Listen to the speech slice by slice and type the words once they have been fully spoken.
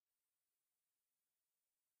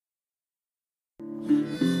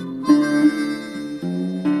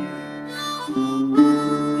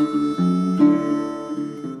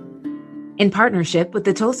In partnership with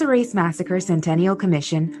the Tulsa Race Massacre Centennial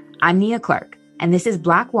Commission, I'm Nia Clark, and this is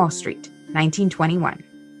Black Wall Street, 1921.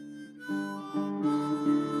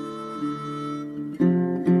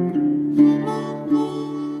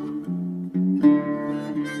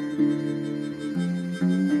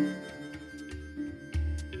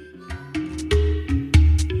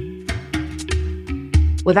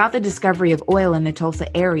 Without the discovery of oil in the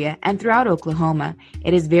Tulsa area and throughout Oklahoma,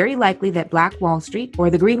 it is very likely that Black Wall Street, or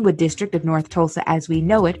the Greenwood District of North Tulsa as we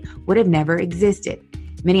know it, would have never existed.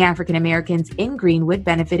 Many African Americans in Greenwood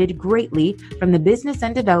benefited greatly from the business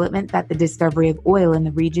and development that the discovery of oil in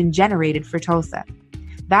the region generated for Tulsa.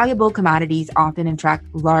 Valuable commodities often attract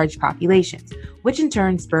large populations, which in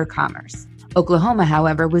turn spur commerce. Oklahoma,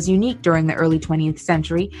 however, was unique during the early 20th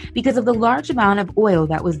century because of the large amount of oil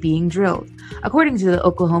that was being drilled. According to the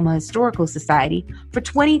Oklahoma Historical Society, for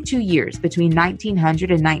 22 years between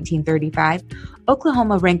 1900 and 1935,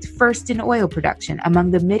 Oklahoma ranked first in oil production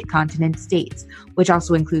among the mid-continent states, which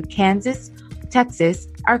also include Kansas, Texas,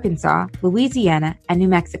 Arkansas, Louisiana, and New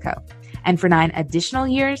Mexico. And for 9 additional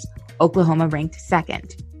years, Oklahoma ranked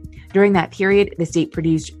second. During that period, the state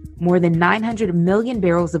produced more than 900 million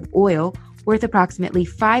barrels of oil, worth approximately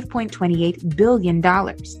 $5.28 billion.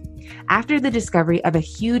 After the discovery of a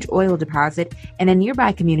huge oil deposit in a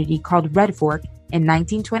nearby community called Red Fork in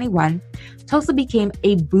 1921, Tulsa became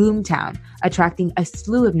a boom town, attracting a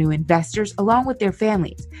slew of new investors along with their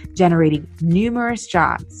families, generating numerous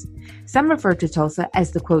jobs. Some refer to Tulsa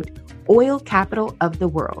as the, quote, oil capital of the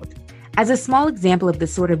world. As a small example of the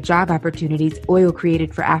sort of job opportunities oil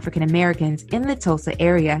created for African Americans in the Tulsa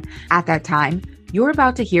area at that time, you're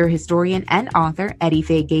about to hear historian and author Eddie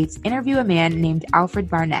Faye Gates interview a man named Alfred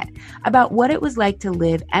Barnett about what it was like to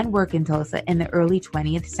live and work in Tulsa in the early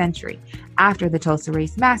 20th century, after the Tulsa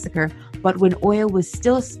Race Massacre, but when oil was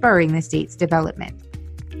still spurring the state's development.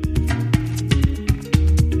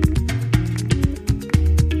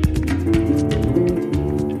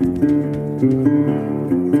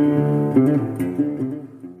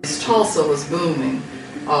 Tulsa was booming.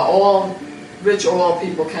 Rich oil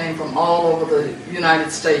people came from all over the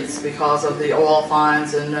United States because of the oil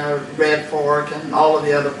finds in Red Fork and all of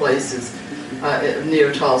the other places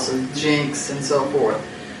near Tulsa, Jinx and so forth.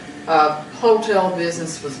 Hotel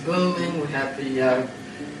business was booming. We had the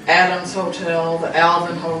Adams Hotel, the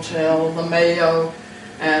Alvin Hotel, the Mayo,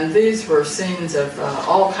 and these were scenes of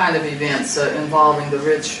all kind of events involving the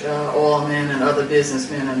rich oil men and other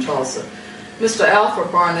businessmen in Tulsa. Mr.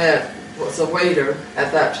 Alfred Barnett was a waiter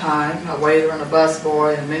at that time, a waiter and a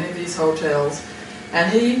busboy in many of these hotels,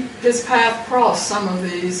 and his path crossed some of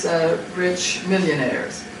these rich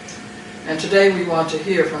millionaires. And today we want to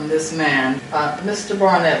hear from this man. Mr.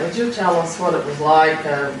 Barnett, would you tell us what it was like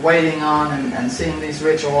waiting on and seeing these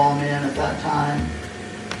rich oil men at that time?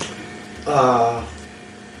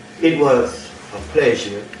 It was a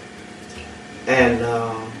pleasure, and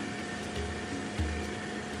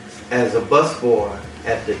as a busboy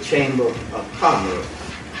at the Chamber of Commerce,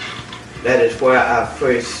 that is where I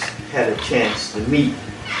first had a chance to meet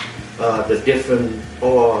the different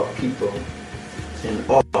oil people and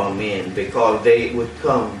oil men, because they would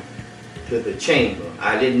come to the chamber.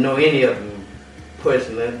 I didn't know any of them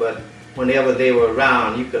personally, but whenever they were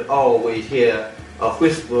around, you could always hear a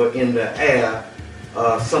whisper in the air.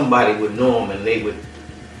 Somebody would know them and they would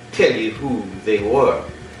tell you who they were.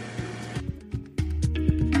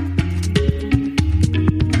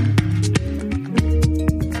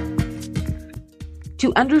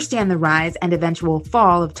 To understand the rise and eventual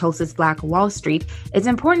fall of Tulsa's Black Wall Street, it's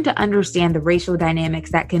important to understand the racial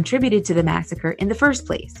dynamics that contributed to the massacre in the first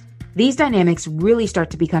place. These dynamics really start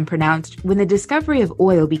to become pronounced when the discovery of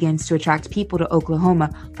oil begins to attract people to Oklahoma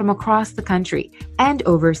from across the country and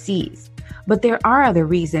overseas. But there are other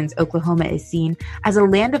reasons Oklahoma is seen as a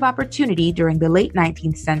land of opportunity during the late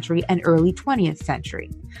 19th century and early 20th century.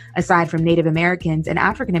 Aside from Native Americans and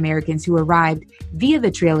African Americans who arrived via the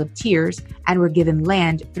Trail of Tears and were given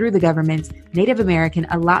land through the government's Native American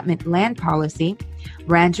allotment land policy,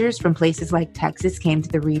 ranchers from places like Texas came to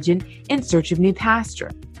the region in search of new pasture.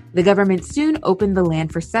 The government soon opened the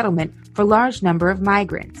land for settlement for a large number of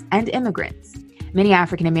migrants and immigrants. Many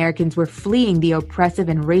African Americans were fleeing the oppressive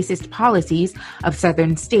and racist policies of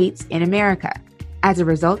southern states in America. As a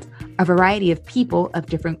result, a variety of people of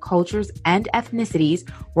different cultures and ethnicities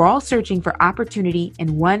were all searching for opportunity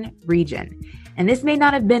in one region. And this may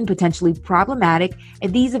not have been potentially problematic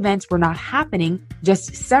if these events were not happening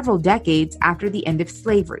just several decades after the end of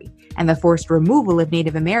slavery and the forced removal of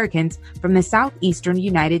Native Americans from the southeastern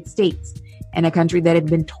United States. in a country that had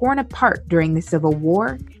been torn apart during the Civil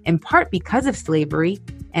War, in part because of slavery,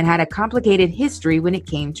 and had a complicated history when it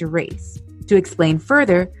came to race. To explain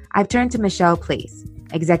further, I've turned to Michelle Place,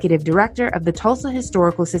 Executive Director of the Tulsa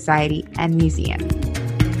Historical Society and Museum.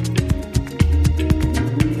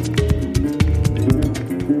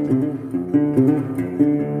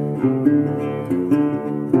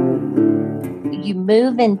 You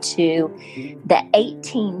move into the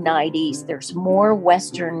 1890s, there's more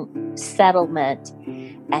Western settlement,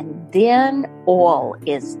 and then oil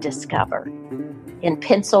is discovered in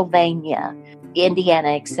Pennsylvania, Indiana,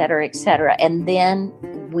 et cetera, et cetera. And then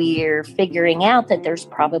we're figuring out that there's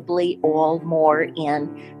probably oil more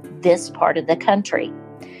in this part of the country.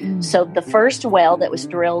 So the first well that was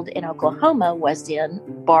drilled in Oklahoma was in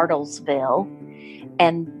Bartlesville.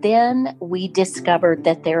 And then we discovered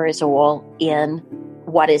that there is oil in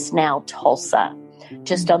what is now Tulsa,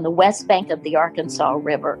 just on the west bank of the Arkansas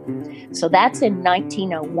River. So that's in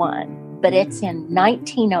 1901. But it's in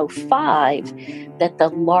 1905 that the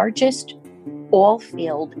largest oil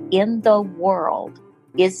field in the world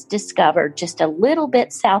is discovered just a little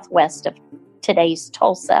bit southwest of today's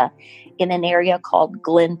Tulsa in an area called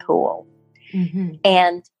Glenpool. Mm-hmm.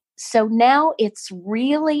 And so now it's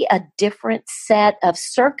really a different set of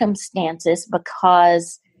circumstances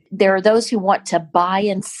because there are those who want to buy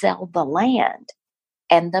and sell the land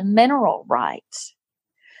and the mineral rights.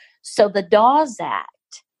 So the Dawes Act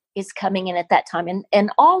is coming in at that time.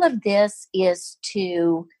 And all of this is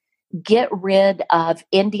to get rid of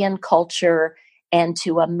Indian culture and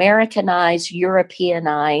to Americanize,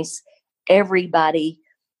 Europeanize everybody.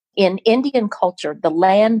 In Indian culture, the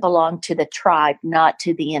land belonged to the tribe, not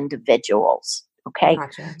to the individuals. Okay.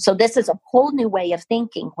 Gotcha. So this is a whole new way of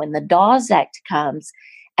thinking when the Dawes Act comes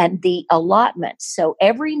and the allotment. So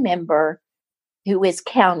every member who is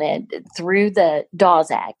counted through the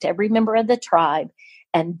Dawes Act, every member of the tribe,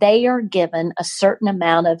 and they are given a certain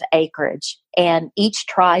amount of acreage, and each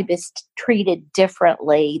tribe is treated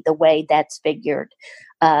differently the way that's figured.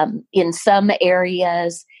 In some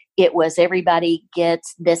areas, it was everybody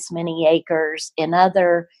gets this many acres. In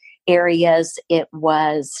other areas, it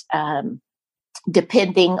was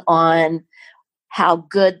depending on how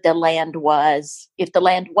good the land was. If the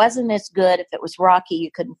land wasn't as good, if it was rocky,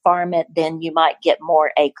 you couldn't farm it, then you might get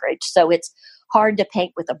more acreage. So it's hard to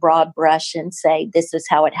paint with a broad brush and say this is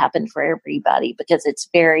how it happened for everybody because it's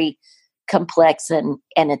very complex and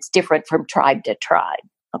it's different from tribe to tribe.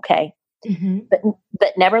 Okay. Mm-hmm.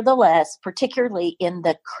 But nevertheless, particularly in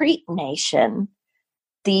the Creek Nation,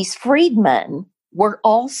 these freedmen were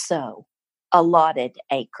also allotted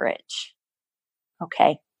acreage.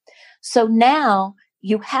 Okay. So now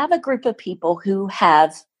you have a group of people who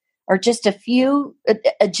are just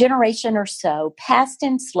a generation or so past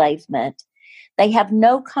enslavement. They have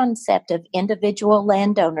no concept of individual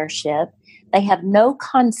land ownership. They have no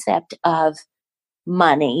concept of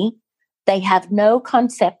money. They have no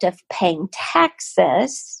concept of paying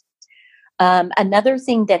taxes. Another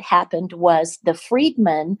thing that happened was the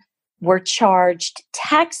freedmen were charged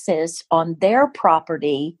taxes on their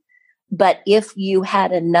property, but if you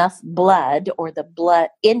had enough blood or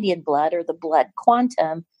Indian blood or the blood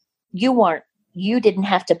quantum, you didn't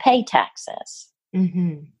have to pay taxes.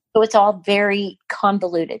 Mm-hmm. So it's all very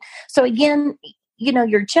convoluted. So again,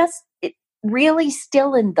 you're just really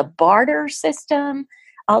still in the barter system.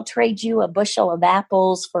 I'll trade you a bushel of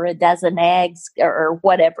apples for a dozen eggs or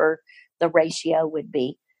whatever the ratio would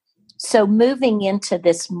be. So moving into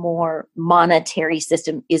this more monetary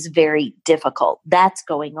system is very difficult. That's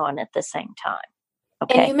going on at the same time.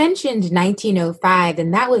 Okay. And you mentioned 1905,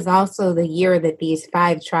 and that was also the year that these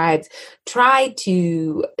 5 tribes tried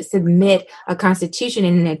to submit a constitution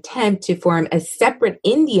in an attempt to form a separate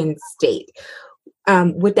Indian state.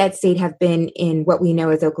 Would that state have been in what we know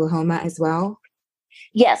as Oklahoma as well?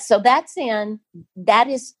 Yes. So that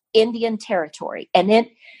is Indian territory. And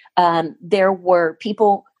there were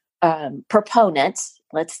people, proponents,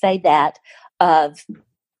 let's say that, of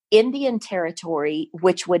Indian territory,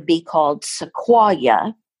 which would be called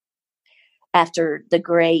Sequoyah, after the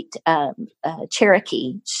great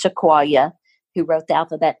Cherokee Sequoyah, who wrote the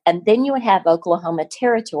alphabet. And then you would have Oklahoma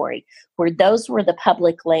territory, where those were the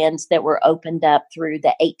public lands that were opened up through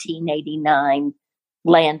the 1889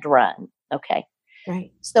 land run. Okay.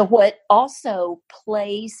 Right. So what also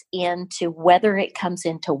plays into whether it comes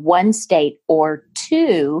into one state or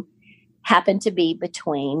two happen to be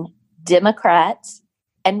between Democrats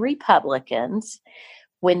and Republicans.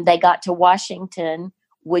 When they got to Washington,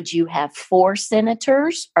 would you have 4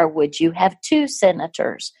 senators or would you have 2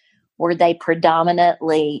 senators? Were they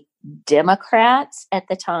predominantly Democrats at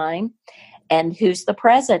the time? And who's the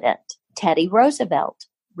president? Teddy Roosevelt,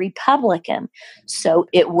 Republican. So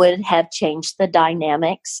it would have changed the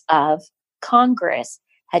dynamics of Congress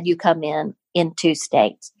had you come in 2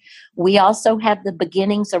 states. We also have the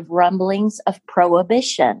beginnings of rumblings of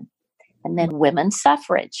prohibition, and then women's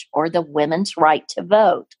suffrage or the women's right to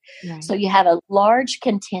vote. Right. So you have a large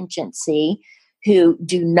contingency who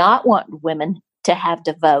do not want women to have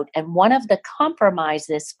to vote. And one of the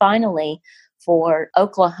compromises finally for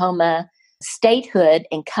Oklahoma statehood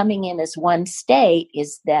and coming in as one state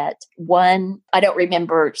is that I don't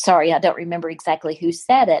remember exactly who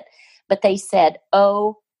said it, but they said,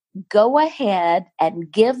 oh, go ahead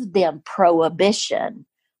and give them prohibition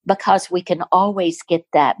because we can always get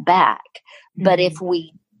that back. Mm-hmm. But if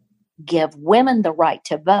we give women the right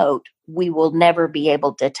to vote, we will never be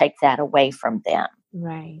able to take that away from them.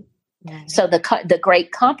 Right. So the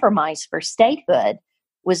great compromise for statehood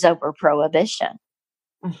was over prohibition.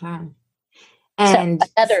 Uh-huh. And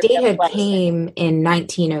so statehood came in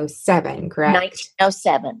 1907, correct?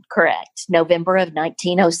 1907, correct. November of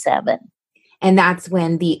 1907. And that's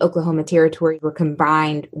when the Oklahoma Territory were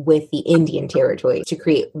combined with the Indian Territory to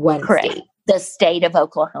create one correct. State. The state of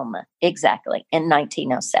Oklahoma, exactly, in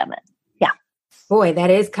 1907. Yeah. Boy, that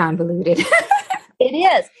is convoluted. It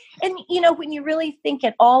is. And, when you really think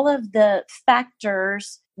at all of the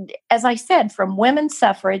factors, as I said, from women's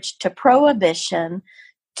suffrage to prohibition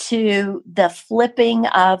to the flipping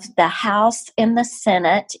of the House and the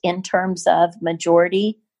Senate in terms of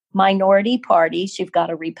minority parties, you've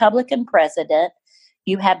got a Republican president,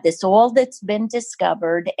 you have this oil that's been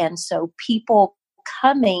discovered, and so people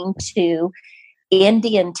coming to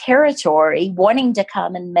Indian Territory wanting to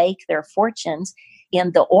come and make their fortunes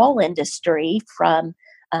in the oil industry from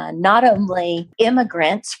not only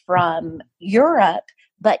immigrants from Europe,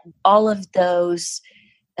 but all of those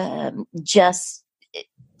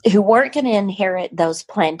who weren't going to inherit those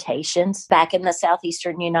plantations back in the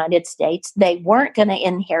southeastern United States. They weren't going to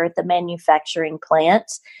inherit the manufacturing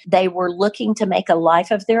plants. They were looking to make a life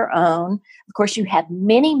of their own. Of course, you have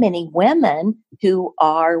many, many women who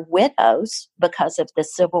are widows because of the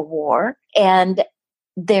Civil War. And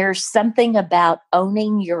there's something about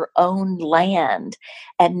owning your own land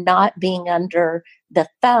and not being under the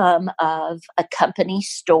thumb of a company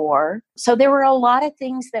store. So there were a lot of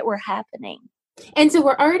things that were happening. And so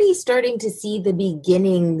we're already starting to see the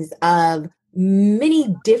beginnings of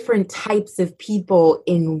many different types of people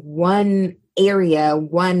in one area,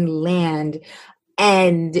 one land,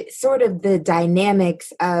 and sort of the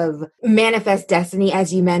dynamics of manifest destiny,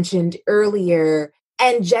 as you mentioned earlier,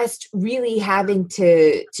 and just really having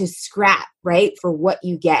to scrap, right, for what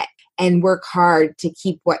you get and work hard to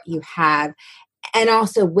keep what you have. And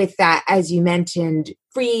also with that, as you mentioned,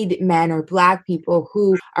 freed men or Black people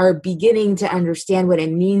who are beginning to understand what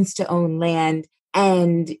it means to own land,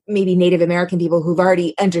 and maybe Native American people who've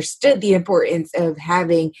already understood the importance of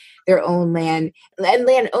having their own land. And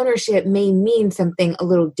land ownership may mean something a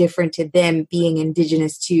little different to them being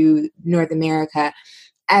indigenous to North America,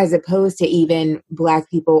 as opposed to even Black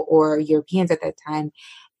people or Europeans at that time.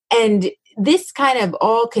 And this kind of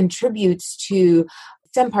all contributes to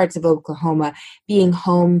some parts of Oklahoma being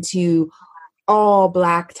home to all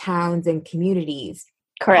Black towns and communities.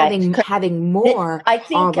 Correct. Having more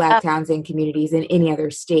all Black towns and communities than any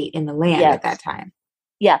other state in the land at that time.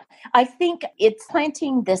 Yeah, I think it's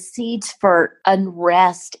planting the seeds for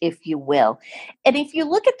unrest, if you will. And if you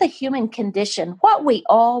look at the human condition, what we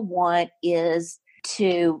all want is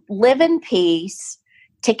to live in peace,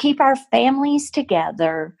 to keep our families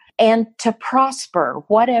together, and to prosper,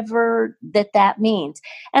 whatever that means.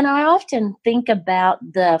 And I often think about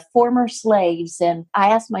the former slaves, and I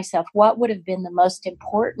ask myself, what would have been the most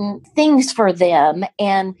important things for them?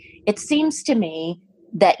 And it seems to me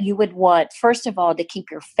that you would want, first of all, to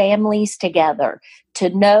keep your families together, to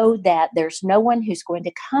know that there's no one who's going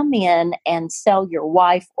to come in and sell your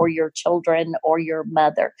wife or your children or your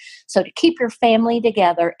mother. So to keep your family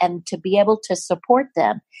together and to be able to support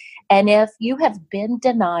them. And if you have been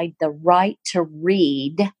denied the right to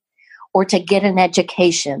read or to get an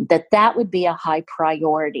education, that would be a high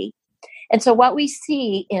priority. And so what we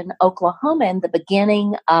see in Oklahoma in the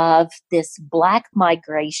beginning of this Black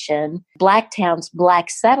migration, Black towns, Black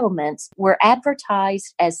settlements, were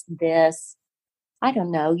advertised as this,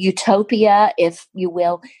 utopia, if you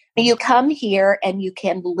will. You come here and you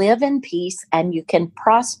can live in peace and you can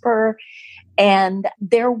prosper. And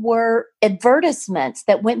there were advertisements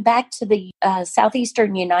that went back to the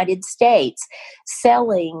southeastern United States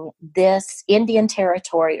selling this Indian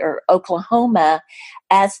Territory or Oklahoma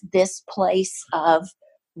as this place of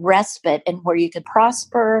respite and where you could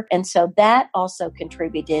prosper. And so that also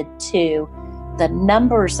contributed to the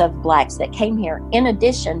numbers of blacks that came here, in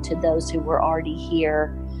addition to those who were already here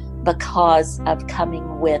because of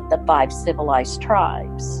coming with the 5 civilized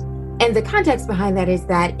tribes. And the context behind that is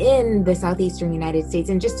that in the southeastern United States,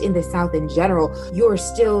 and just in the South in general, you're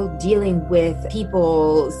still dealing with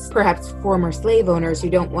people, perhaps former slave owners, who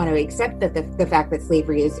don't want to accept that the fact that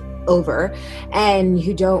slavery is over, and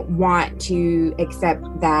who don't want to accept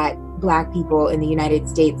that Black people in the United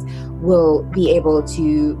States will be able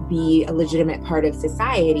to be a legitimate part of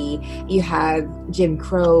society. You have Jim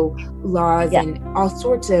Crow laws and all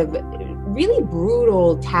sorts of really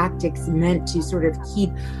brutal tactics meant to sort of keep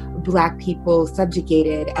Black people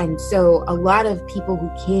subjugated. And so a lot of people who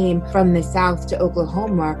came from the South to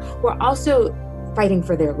Oklahoma were also fighting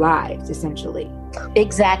for their lives, essentially.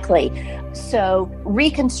 Exactly. So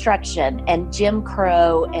Reconstruction and Jim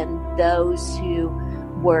Crow and those who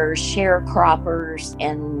were sharecroppers,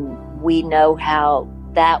 and we know how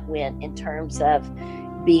that went in terms of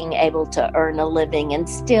being able to earn a living, and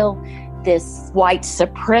still this white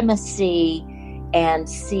supremacy and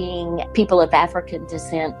seeing people of African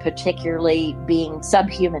descent particularly being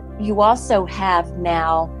subhuman. You also have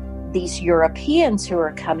now these Europeans who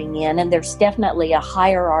are coming in, and there's definitely a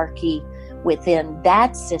hierarchy within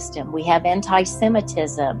that system. We have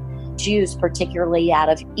anti-Semitism, Jews, particularly out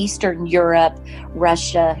of Eastern Europe,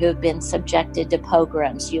 Russia, who have been subjected to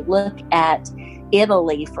pogroms. You look at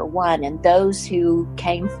Italy, for one, and those who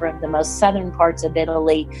came from the most southern parts of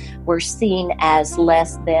Italy were seen as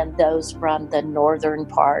less than those from the northern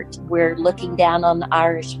part. We're looking down on the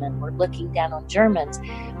Irishmen, we're looking down on Germans.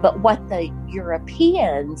 But what the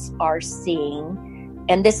Europeans are seeing,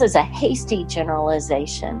 and this is a hasty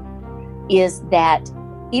generalization, is that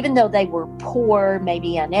even though they were poor,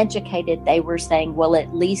 maybe uneducated, they were saying, well,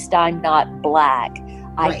 at least I'm not Black.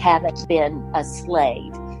 I haven't been a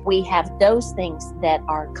slave. We have those things that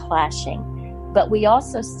are clashing. But we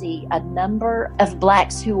also see a number of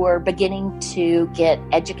Blacks who are beginning to get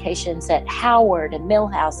educations at Howard and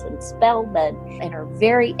Millhouse and Spelman and are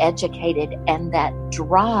very educated, and that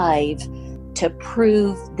drive to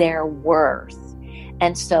prove their worth.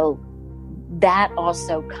 And so that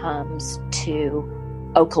also comes to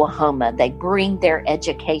Oklahoma. They bring their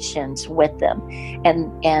educations with them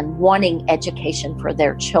and wanting education for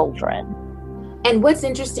their children. And what's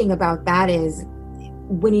interesting about that is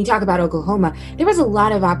when you talk about Oklahoma, there was a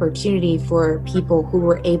lot of opportunity for people who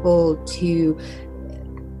were able to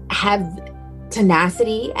have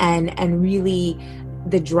tenacity and really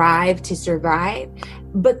the drive to survive.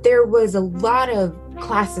 But there was a lot of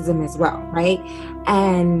classism as well, right?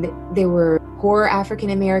 And there were poor African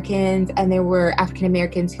Americans, and there were African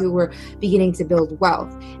Americans who were beginning to build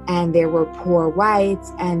wealth. And there were poor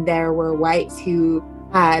whites, and there were whites who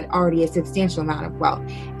had already a substantial amount of wealth.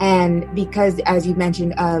 And because, as you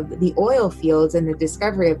mentioned, of the oil fields and the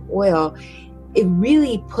discovery of oil, it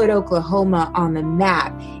really put Oklahoma on the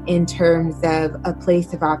map in terms of a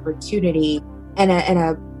place of opportunity and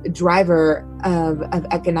a driver of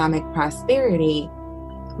economic prosperity.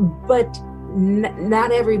 But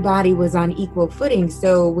not everybody was on equal footing.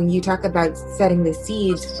 So when you talk about setting the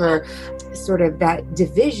seeds for sort of that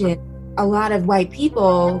division, a lot of white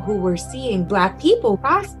people who were seeing Black people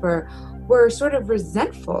prosper were sort of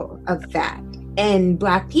resentful of that. And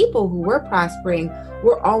Black people who were prospering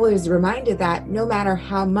were always reminded that no matter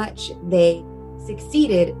how much they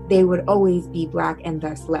succeeded, they would always be Black and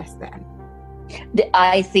thus less than.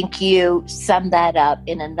 I think you summed that up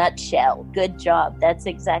in a nutshell. Good job. That's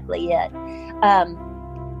exactly it.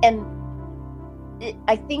 And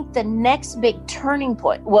I think the next big turning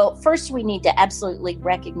point, well, first we need to absolutely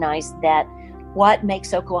recognize that what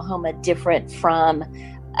makes Oklahoma different from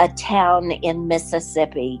a town in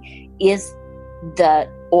Mississippi is the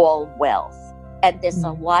oil wealth and this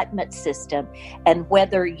allotment system, and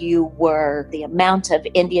whether you were the amount of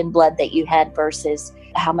Indian blood that you had versus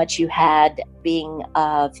how much you had being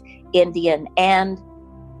of Indian and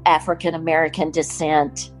African American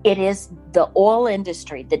descent. It is the oil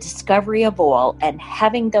industry, the discovery of oil, and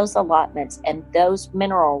having those allotments and those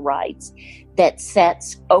mineral rights that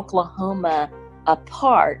sets Oklahoma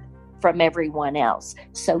apart from everyone else.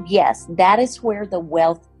 So yes, that is where the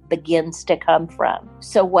wealth begins to come from.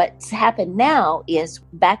 So what's happened now is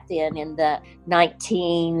back then in the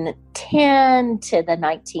 1910 to the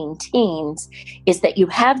 19-teens is that you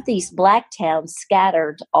have these Black towns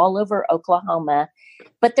scattered all over Oklahoma,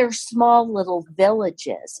 but they're small little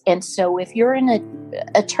villages. And so if you're an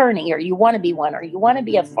attorney or you want to be one or you want to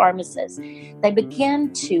be a pharmacist, they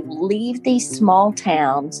begin to leave these small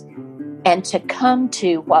towns and to come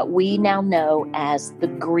to what we now know as the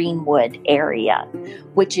Greenwood area,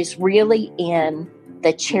 which is really in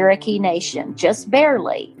the Cherokee Nation, just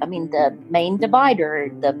barely. I mean, the main divider,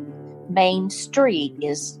 the main street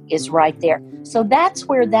is right there. So that's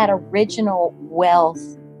where that original wealth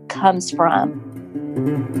comes from.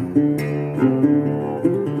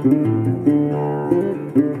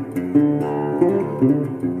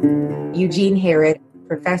 Eugene Harrod,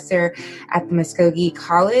 professor at the Muskogee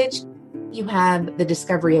College. You have the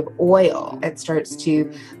discovery of oil that starts to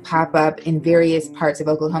pop up in various parts of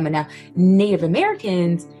Oklahoma. Now, Native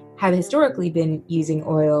Americans have historically been using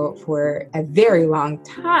oil for a very long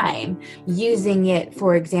time, using it,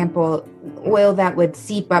 for example, oil that would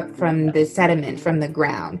seep up from the sediment from the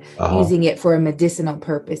ground, using it for medicinal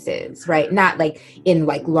purposes, right? Not like in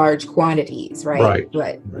like large quantities, right?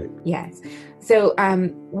 But yes. So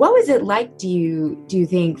what was it like, do you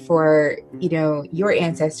think, for, your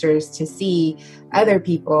ancestors to see other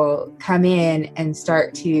people come in and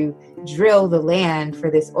start to drill the land for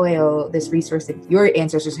this oil, this resource that your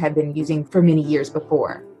ancestors had been using for many years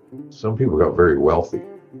before? Some people got very wealthy.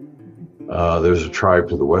 There's a tribe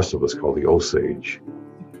to the west of us called the Osage.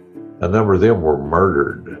 A number of them were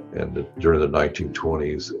murdered during the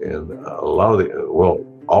 1920s, and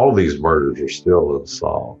all of these murders are still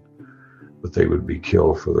unsolved. But they would be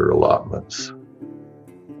killed for their allotments.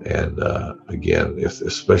 And again,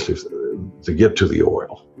 especially to get to the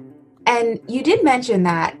oil. And you did mention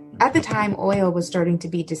that at the time oil was starting to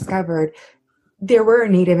be discovered, there were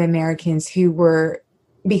Native Americans who were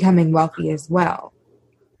becoming wealthy as well.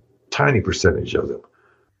 Tiny percentage of them.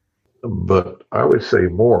 But I would say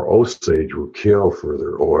more Osage were killed for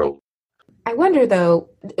their oil. I wonder, though,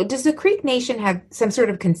 does the Creek Nation have some sort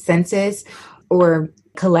of consensus or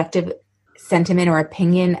collective sentiment or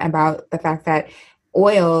opinion about the fact that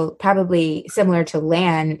oil, probably similar to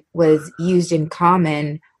land, was used in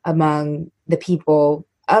common among the people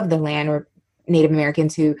of the land, or Native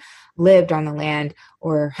Americans who lived on the land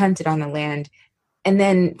or hunted on the land? And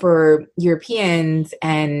then for Europeans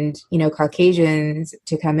and, Caucasians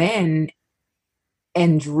to come in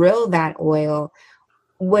and drill that oil,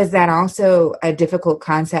 was that also a difficult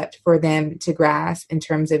concept for them to grasp in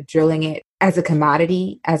terms of drilling it as a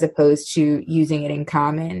commodity as opposed to using it in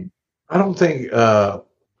common? I don't think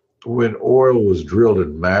when oil was drilled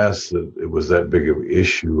in mass that it was that big of an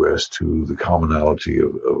issue as to the commonality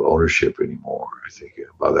of ownership anymore. I think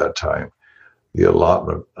by that time, the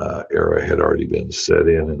allotment era had already been set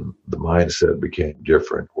in, and the mindset became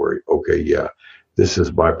different where, okay, yeah, this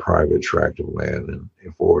is my private tract of land, and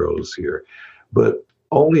if oil is here. But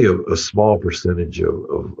only a small percentage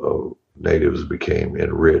of natives became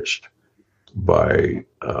enriched by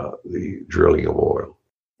the drilling of oil.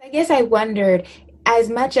 I guess I wondered, as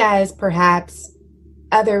much as perhaps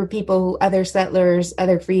other people, other settlers,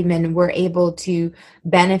 other freedmen were able to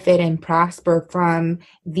benefit and prosper from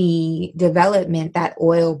the development that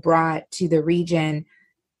oil brought to the region.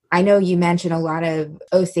 I know you mentioned a lot of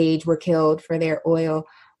Osage were killed for their oil,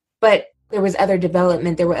 but there was other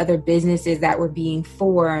development, there were other businesses that were being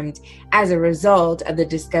formed as a result of the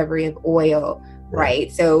discovery of oil,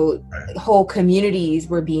 right? So whole communities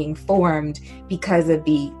were being formed because of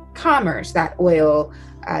the commerce that oil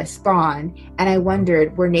spawned. And I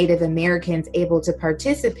wondered, were Native Americans able to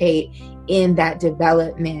participate in that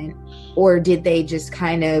development, or did they just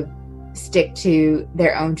kind of stick to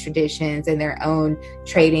their own traditions and their own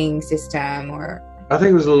trading system? Or I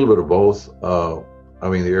think it was a little bit of both.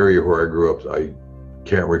 The area where I grew up, I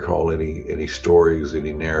can't recall any stories,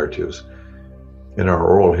 any narratives in our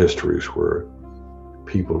oral histories where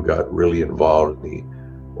people got really involved in the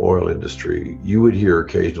oil industry. You would hear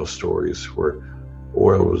occasional stories where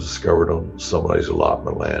oil was discovered on somebody's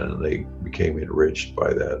allotment land and they became enriched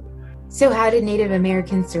by that. So how did Native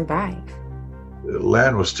Americans survive? The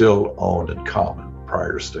land was still owned in common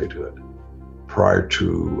prior to statehood. Prior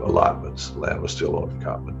to allotments, land was still owned in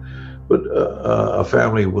common. But a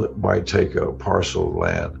family might take a parcel of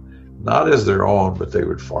land, not as their own, but they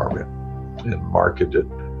would farm it and market it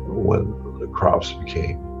when the crops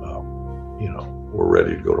became, were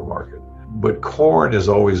ready to go to market. But corn has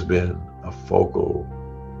always been a focal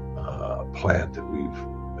plant that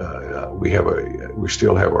we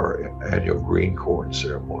still have our annual green corn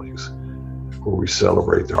ceremonies where we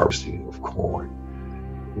celebrate the harvesting of corn.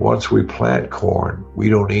 Once we plant corn, we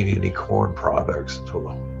don't need any corn products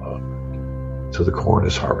until the corn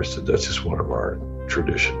is harvested. That's just one of our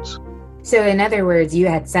traditions. So in other words, you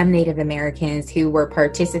had some Native Americans who were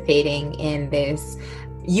participating in this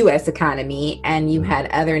U.S. economy, and you had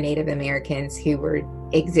other Native Americans who were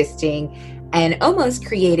existing and almost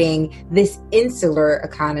creating this insular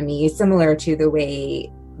economy, similar to the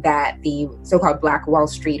way that the so-called Black Wall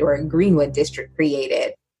Street or Greenwood District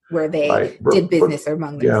created. where they did business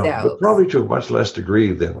among themselves. Yeah, but probably to a much less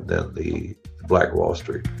degree than the Black Wall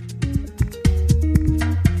Street.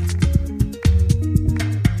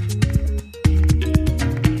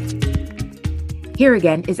 Here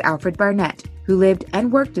again is Alfred Barnett, who lived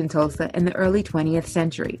and worked in Tulsa in the early 20th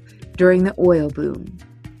century during the oil boom.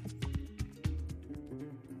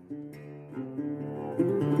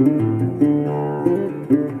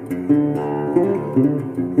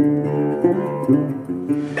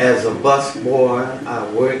 As a busboy, I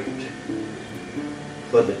worked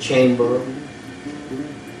for the chamber,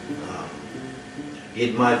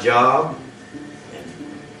 did my job.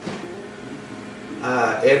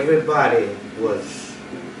 Everybody was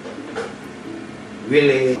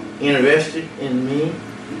really interested in me,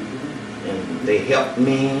 and they helped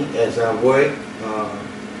me as I worked.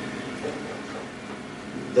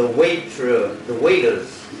 The waiters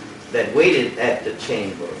that waited at the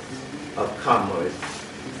Chamber of Commerce,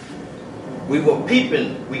 we were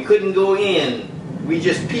peeping. We couldn't go in. We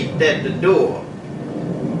just peeped at the door,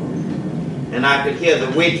 and I could hear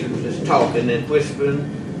the waitresses talking and whispering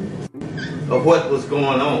of what was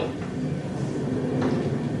going on.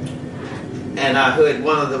 And I heard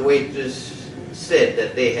one of the waitresses said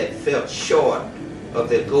that they had felt short of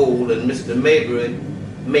their gold, and Mr. Mabry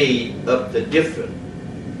made up the difference.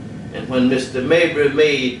 And when Mr. Mabry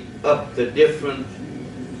made up the difference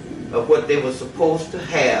of what they were supposed to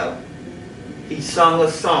have, he sung a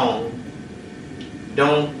song,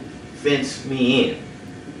 "Don't Fence Me In."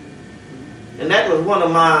 And that was one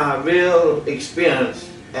of my real experience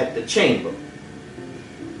at the chamber.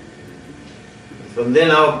 From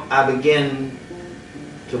then on, I began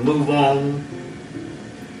to move on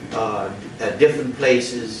at different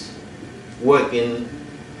places, working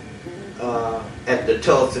at the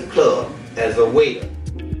Tulsa Club as a waiter.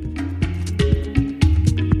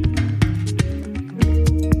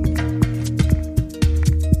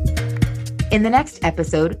 In the next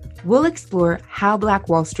episode, we'll explore how Black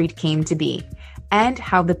Wall Street came to be and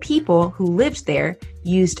how the people who lived there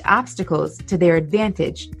used obstacles to their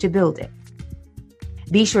advantage to build it.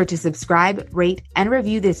 Be sure to subscribe, rate, and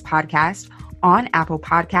review this podcast on Apple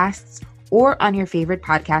Podcasts or on your favorite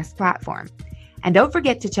podcast platform. And don't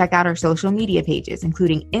forget to check out our social media pages,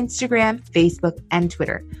 including Instagram, Facebook, and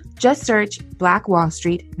Twitter. Just search Black Wall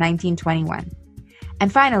Street 1921.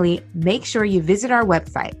 And finally, make sure you visit our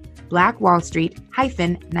website,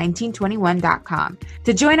 blackwallstreet-1921.com,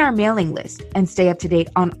 to join our mailing list and stay up to date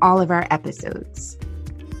on all of our episodes.